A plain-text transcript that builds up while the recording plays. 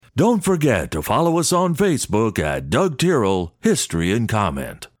Don't forget to follow us on Facebook at Doug Tyrrell History and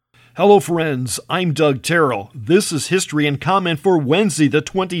Comment. Hello friends, I'm Doug Terrell. This is History and Comment for Wednesday, the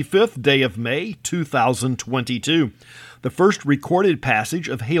 25th day of May, 2022. The first recorded passage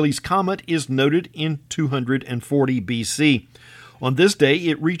of Halley's Comet is noted in 240 BC. On this day,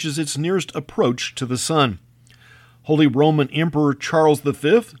 it reaches its nearest approach to the Sun. Holy Roman Emperor Charles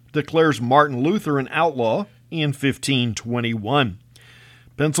V declares Martin Luther an outlaw in 1521.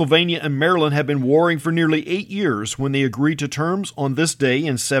 Pennsylvania and Maryland had been warring for nearly 8 years when they agreed to terms on this day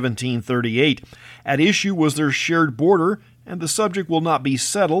in 1738. At issue was their shared border, and the subject will not be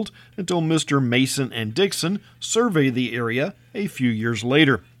settled until Mr. Mason and Dixon survey the area a few years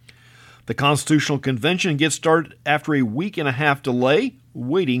later. The Constitutional Convention gets started after a week-and-a-half delay,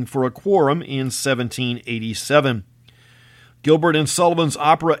 waiting for a quorum in 1787. Gilbert and Sullivan's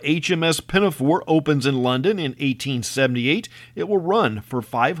opera HMS Pinafore opens in London in 1878. It will run for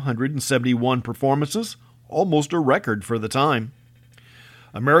 571 performances, almost a record for the time.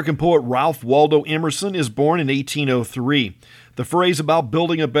 American poet Ralph Waldo Emerson is born in 1803. The phrase about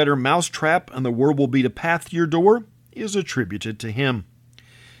building a better mousetrap and the word will beat a path to your door is attributed to him.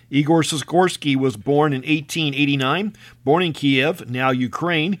 Igor Sikorsky was born in 1889. Born in Kiev, now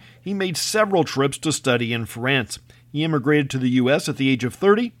Ukraine, he made several trips to study in France. He immigrated to the U.S. at the age of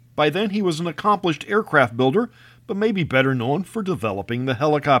 30. By then, he was an accomplished aircraft builder, but may be better known for developing the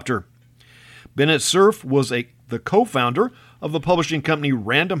helicopter. Bennett Cerf was the co-founder of the publishing company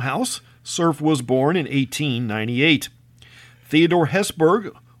Random House. Cerf was born in 1898. Theodore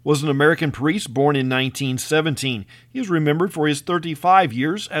Hesburgh was an American priest born in 1917. He is remembered for his 35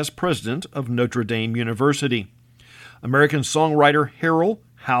 years as president of Notre Dame University. American songwriter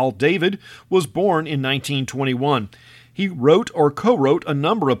Hal David was born in 1921. He wrote or co-wrote a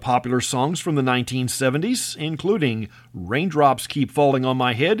number of popular songs from the 1970s, including Raindrops Keep Falling on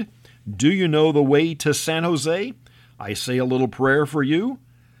My Head, Do You Know the Way to San Jose, I Say a Little Prayer for You,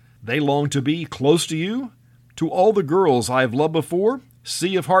 They Long to Be Close to You, To All the Girls I've Loved Before,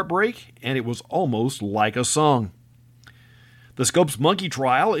 Sea of Heartbreak, and It Was Almost Like a Song. The Scopes monkey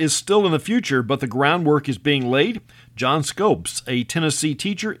trial is still in the future, but the groundwork is being laid. John Scopes, a Tennessee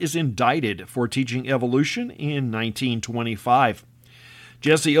teacher, is indicted for teaching evolution in 1925.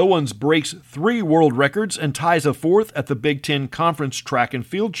 Jesse Owens breaks 3 world records and ties a 4th at the Big Ten Conference Track and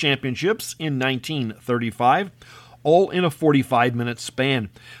Field Championships in 1935, all in a 45-minute span.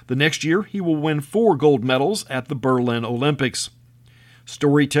 The next year, he will win 4 gold medals at the Berlin Olympics.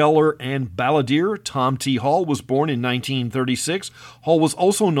 Storyteller and balladeer Tom T. Hall was born in 1936. Hall was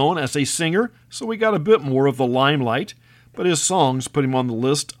also known as a singer, so he got a bit more of the limelight, but his songs put him on the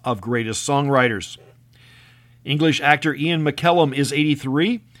list of greatest songwriters. English actor Ian McKellen is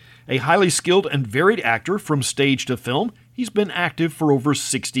 83. A highly skilled and varied actor from stage to film, he's been active for over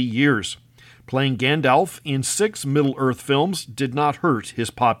 60 years. Playing Gandalf in 6 Middle-earth films did not hurt his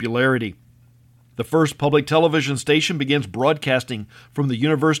popularity. The first public television station begins broadcasting from the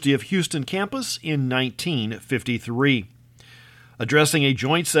University of Houston campus in 1953. Addressing a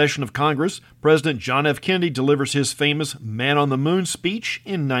joint session of Congress, President John F. Kennedy delivers his famous Man on the Moon speech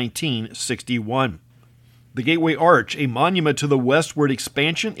in 1961. The Gateway Arch, a monument to the westward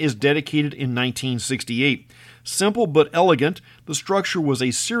expansion, is dedicated in 1968. Simple but elegant, the structure was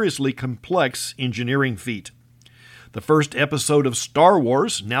a seriously complex engineering feat. The first episode of Star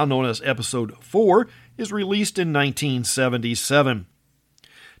Wars, now known as Episode 4, is released in 1977.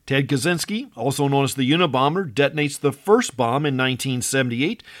 Ted Kaczynski, also known as the Unabomber, detonates the first bomb in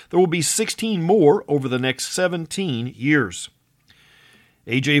 1978. There will be 16 more over the next 17 years.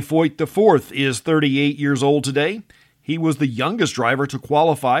 A.J. Foyt IV is 38 years old today. He was the youngest driver to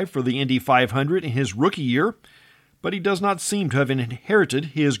qualify for the Indy 500 in his rookie year, but he does not seem to have inherited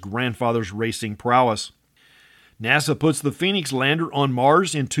his grandfather's racing prowess. NASA puts the Phoenix lander on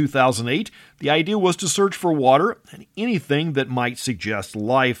Mars in 2008. The idea was to search for water and anything that might suggest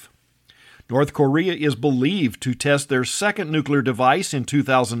life. North Korea is believed to test their second nuclear device in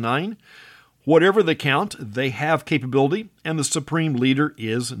 2009. Whatever the count, they have capability, and the supreme leader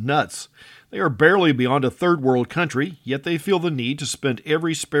is nuts. They are barely beyond a third world country, yet they feel the need to spend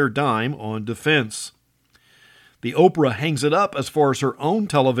every spare dime on defense. The Oprah hangs it up as far as her own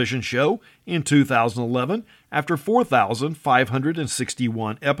television show in 2011 after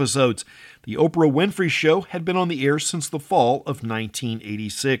 4,561 episodes. The Oprah Winfrey Show had been on the air since the fall of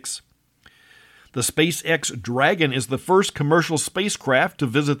 1986. The SpaceX Dragon is the first commercial spacecraft to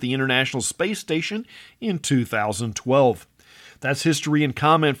visit the International Space Station in 2012. That's History and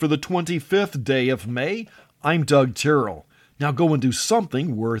Comment for the 25th day of May. I'm Doug Tyrrell. Now go and do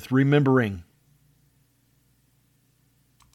something worth remembering.